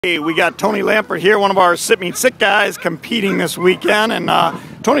Hey, we got Tony Lampert here, one of our Sit Meet Sit guys, competing this weekend, and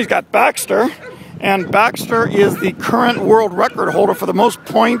Tony's got Baxter, and Baxter is the current world record holder for the most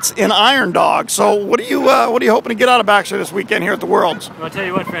points in Iron Dog. So, what are you hoping to get out of Baxter this weekend here at the Worlds? Well, I'll tell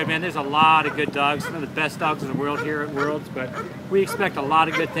you what, Fred, man, there's a lot of good dogs, some of the best dogs in the world here at Worlds, but we expect a lot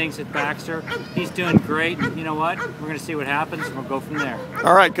of good things at Baxter. He's doing great, and you know what? We're going to see what happens, and we'll go from there.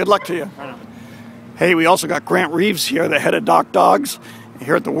 All right, good luck to you. Right on. Hey, we also got Grant Reeves here, the head of Doc Dogs,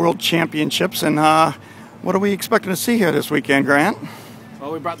 here at the World Championships, and what are we expecting to see here this weekend, Grant?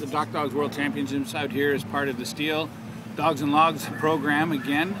 Well, we brought the Doc Dogs World Championships out here as part of the Stihl Dogs and Logs program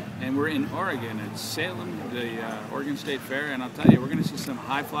again, and we're in Oregon at Salem, the Oregon State Fair, and I'll tell you, we're going to see some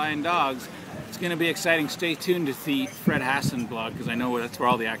high-flying dogs. It's going to be exciting. Stay tuned to the Fred Hassan blog, because I know that's where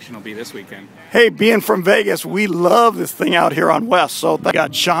all the action will be this weekend. Hey, being from Vegas, we love this thing out here on West. So I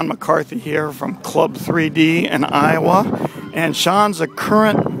got Sean McCarthy here from Club 3D in Iowa. And Sean's a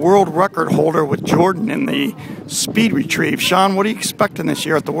current world record holder with Jordan in the speed retrieve. Sean, what are you expecting this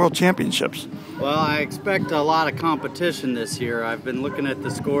year at the World Championships? Well, I expect a lot of competition this year. I've been looking at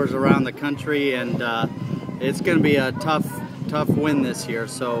the scores around the country, and it's going to be a tough win this year.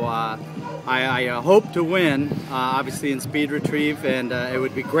 So I hope to win, obviously in speed retrieve, and it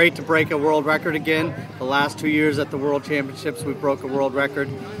would be great to break a world record again. The last 2 years at the World Championships, we broke a world record.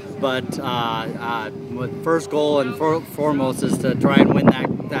 But my first goal and foremost is to try and win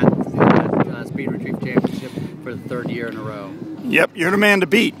that speed retrieve championship for the third year in a row. Yep, you're the man to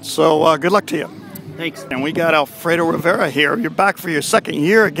beat. So good luck to you. Thanks. And we got Alfredo Rivera here. You're back for your second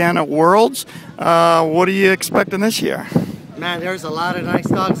year again at Worlds. What are you expecting this year? Man, there's a lot of nice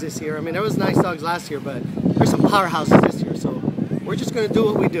dogs this year. I mean, there was nice dogs last year, but there's some powerhouses this year. So we're just going to do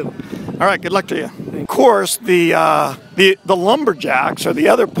what we do. All right, good luck to you. Of course, the Lumberjacks are the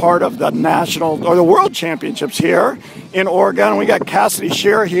other part of the national or the World Championships here in Oregon. We got Cassidy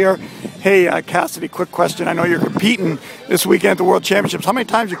Shearer here. Hey, Cassidy, quick question. I know you're competing this weekend at the World Championships. How many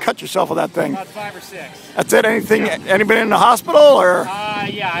times you cut yourself with that thing? About 5 or 6. That's it? Anything? Anybody in the hospital or?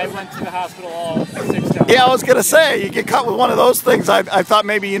 Yeah, I went to the hospital all 6 times. Yeah, I was gonna say you get cut with one of those things. I thought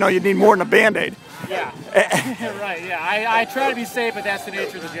maybe you'd need more than a Band-Aid. Yeah, right, yeah. I try to be safe, but that's the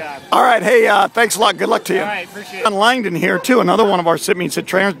nature of the job. All right, hey, thanks a lot. Good luck to you. All right, appreciate it. John Langdon here, too, another one of our Sit Meet Sit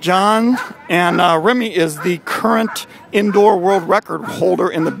trainers. John and Remy is the current indoor world record holder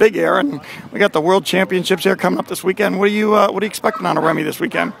in the big air, and we got the World Championships here coming up this weekend. What are you expecting out of Remy this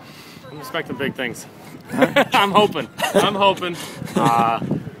weekend? I'm expecting big things. I'm hoping.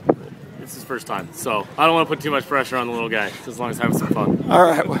 It's his first time, so I don't want to put too much pressure on the little guy, as long as having some fun. All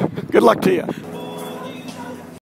right, well, good luck to you.